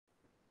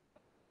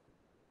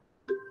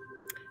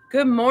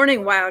Good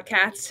morning,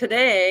 Wildcats.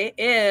 Today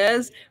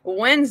is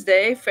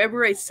Wednesday,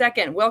 February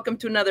 2nd. Welcome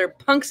to another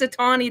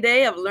Punxsutawney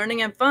day of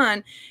learning and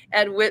fun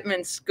at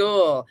Whitman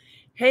School.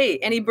 Hey,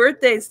 any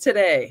birthdays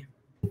today?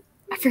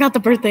 I forgot the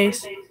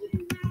birthdays.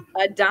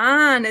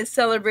 Adon is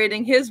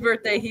celebrating his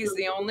birthday. He's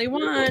the only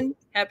one.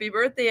 Happy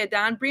birthday,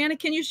 Adon. Brianna,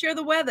 can you share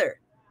the weather?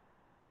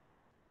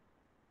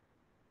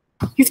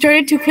 You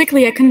started too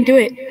quickly. I couldn't do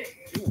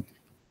it.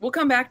 We'll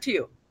come back to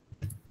you.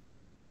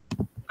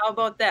 How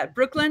about that?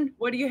 Brooklyn,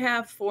 what do you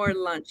have for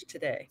lunch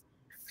today?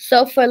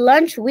 So for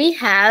lunch, we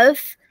have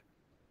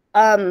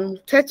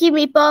turkey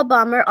meatball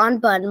bomber on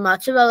bun,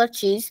 mozzarella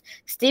cheese,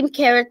 steamed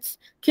carrots,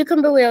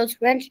 cucumber wheels,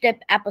 ranch dip,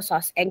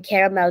 applesauce, and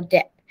caramel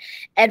dip.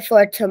 And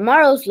for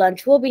tomorrow's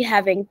lunch, we'll be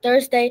having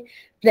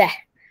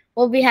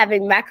We'll be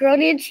having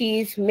macaroni and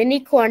cheese, mini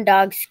corn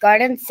dogs,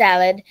 garden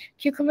salad,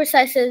 cucumber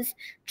slices,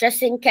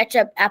 dressing,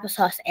 ketchup,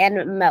 applesauce,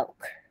 and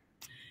milk.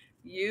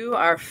 You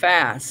are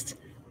fast.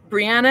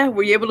 Brianna,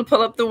 were you able to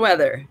pull up the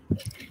weather?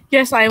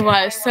 Yes, I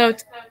was. So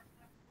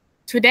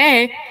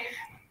today,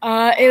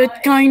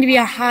 it's going to be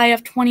a high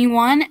of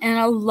 21 and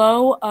a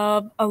low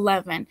of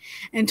 11.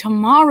 And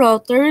tomorrow,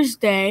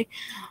 Thursday,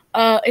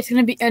 it's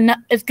going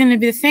to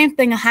be the same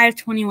thing, a high of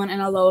 21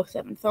 and a low of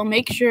 7. So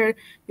make sure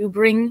you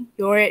bring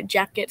your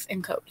jackets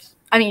and coats.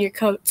 Your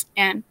coats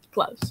and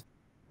gloves.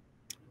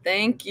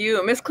 Thank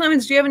you. Miss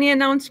Clemens, do you have any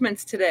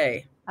announcements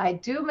today? I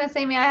do, Miss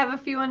Amy. I have a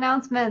few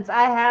announcements.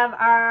 I have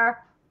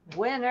our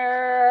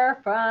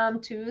winner from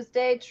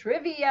Tuesday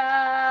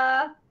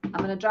trivia. I'm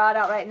going to draw it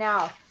out right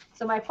now.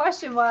 So my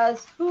question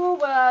was, who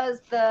was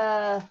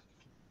the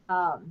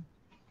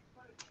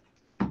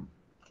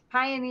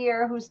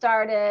pioneer who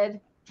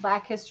started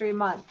Black History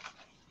Month?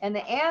 And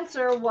the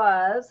answer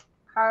was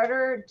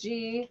Carter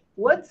G.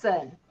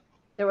 Woodson.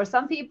 There were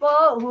some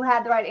people who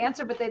had the right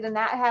answer, but they did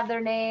not have their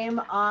name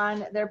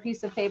on their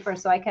piece of paper,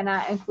 so I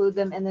cannot include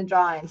them in the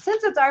drawing.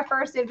 Since it's our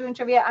first day of doing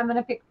trivia, I'm going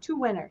to pick 2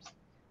 winners.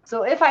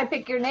 So if I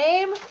pick your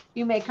name,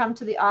 you may come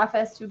to the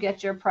office to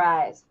get your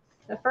prize.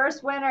 The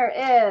first winner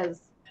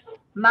is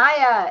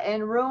Maya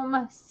in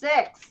room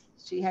 6.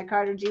 She had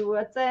Carter G.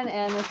 Woodson.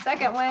 And the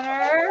second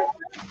winner,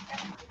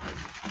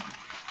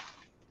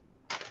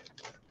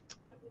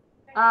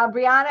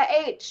 Brianna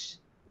H.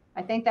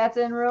 I think that's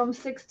in room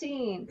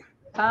 16.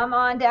 Come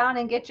on down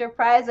and get your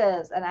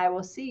prizes. And I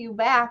will see you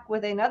back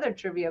with another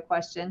trivia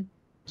question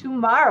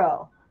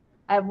tomorrow.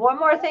 I have one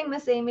more thing,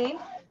 Miss Amy.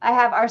 I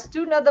have our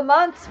student of the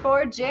month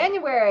for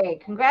January.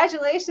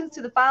 Congratulations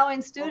to the following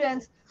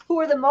students who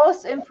were the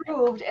most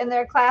improved in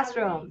their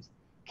classrooms.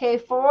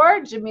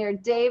 K4,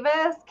 Jameer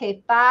Davis.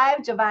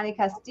 K5, Giovanni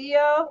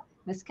Castillo.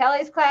 Miss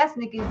Kelly's class,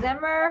 Nikki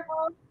Zimmer.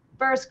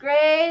 First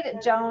grade,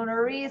 Joan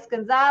Ruiz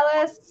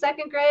Gonzalez.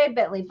 Second grade,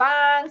 Bentley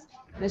Bonds.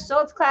 Miss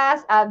Schultz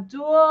class,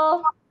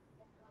 Abdul.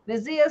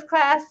 Miss Zia's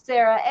class,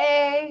 Sarah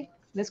A.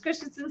 Miss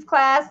Christensen's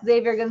class,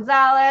 Xavier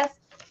Gonzalez.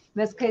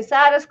 Miss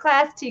Quesada's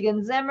class,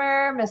 Tegan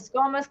Zimmer. Miss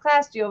Goma's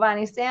class,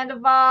 Giovanni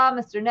Sandoval.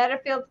 Mr.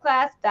 Netterfield's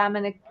class,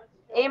 Dominic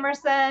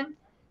Amerson.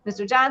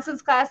 Mr.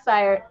 Johnson's class,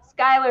 Skylar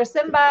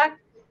Simbach.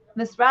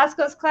 Miss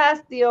Roscoe's class,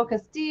 Theo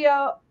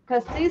Castisto.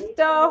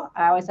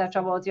 I always have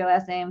trouble with your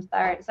last name.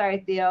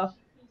 Sorry, Theo.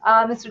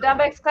 Mr.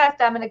 Dunbeck's class,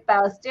 Dominic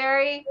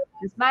Ballesteri.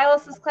 Miss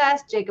Milos's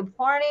class, Jacob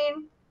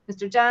Horning.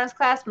 Mr. John's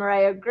class,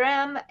 Mariah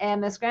Grimm.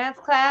 And Miss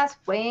Grant's class,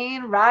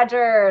 Wayne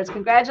Rogers.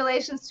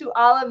 Congratulations to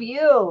all of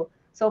you.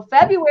 So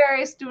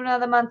February Student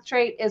of the Month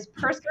trait is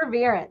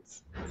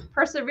perseverance.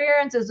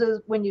 Perseverance is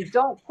when you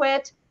don't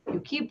quit,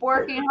 you keep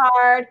working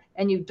hard,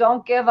 and you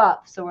don't give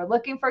up. So we're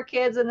looking for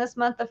kids in this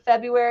month of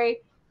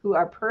February who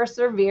are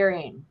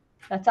persevering.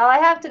 That's all I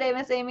have today,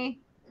 Miss Amy.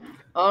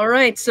 All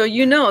right. So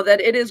you know that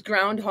it is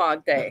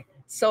Groundhog Day.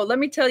 So let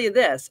me tell you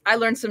this. I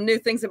learned some new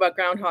things about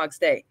Groundhog's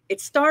Day.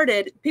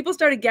 People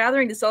started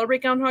gathering to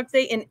celebrate Groundhog's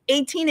Day in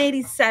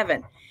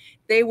 1887.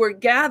 They were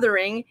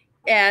gathering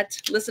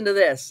at, listen to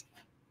this,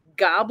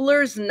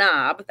 Gobbler's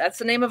Knob, that's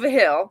the name of a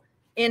hill,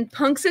 in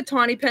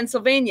Punxsutawney,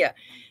 Pennsylvania.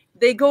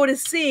 They go to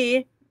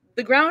see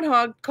the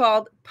groundhog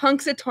called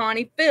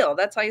Punxsutawney Phil.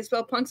 That's how you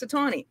spell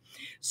Punxsutawney.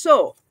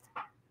 So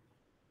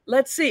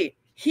let's see.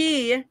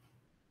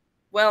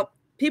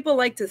 People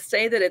like to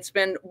say that it's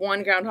been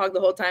one groundhog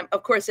the whole time.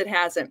 Of course it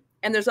hasn't.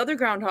 And there's other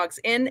groundhogs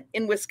in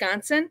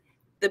Wisconsin.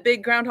 The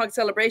big groundhog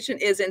celebration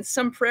is in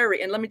some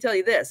prairie. And let me tell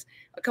you this,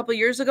 a couple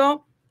years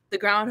ago, the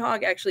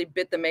groundhog actually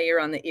bit the mayor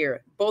on the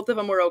ear. Both of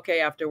them were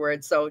okay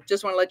afterwards. So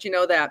just want to let you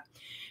know that.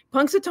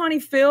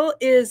 Punxsutawney Phil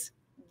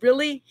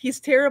he's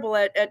terrible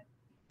at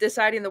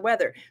deciding the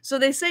weather. So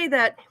they say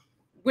that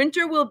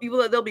winter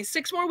there'll be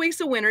 6 more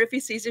weeks of winter if he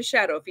sees his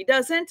shadow. If he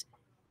doesn't,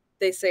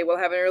 they say we'll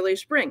have an early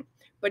spring.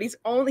 But he's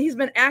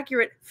been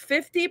accurate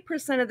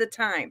 50% of the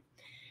time.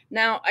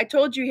 Now, I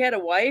told you he had a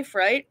wife,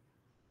 right?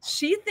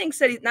 She thinks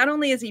that not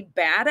only is he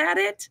bad at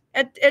it,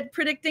 at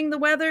predicting the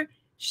weather,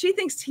 she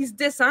thinks he's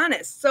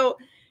dishonest. So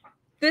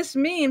this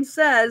meme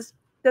says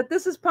that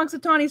this is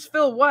Punxsutawney's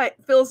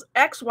Phil's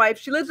ex-wife.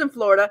 She lives in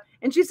Florida,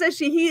 and she says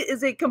he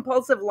is a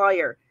compulsive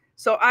liar.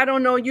 So I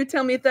don't know. You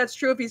tell me if that's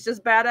true, if he's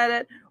just bad at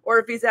it, or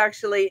if he's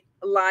actually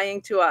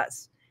lying to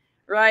us.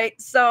 right?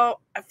 So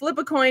I flip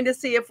a coin to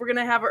see if we're going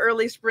to have an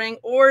early spring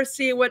or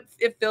see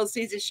if Phil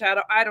sees his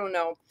shadow. I don't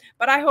know.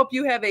 But I hope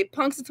you have a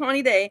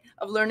Punxsutawney day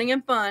of learning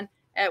and fun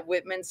at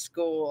Whitman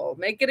School.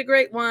 Make it a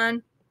great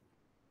one.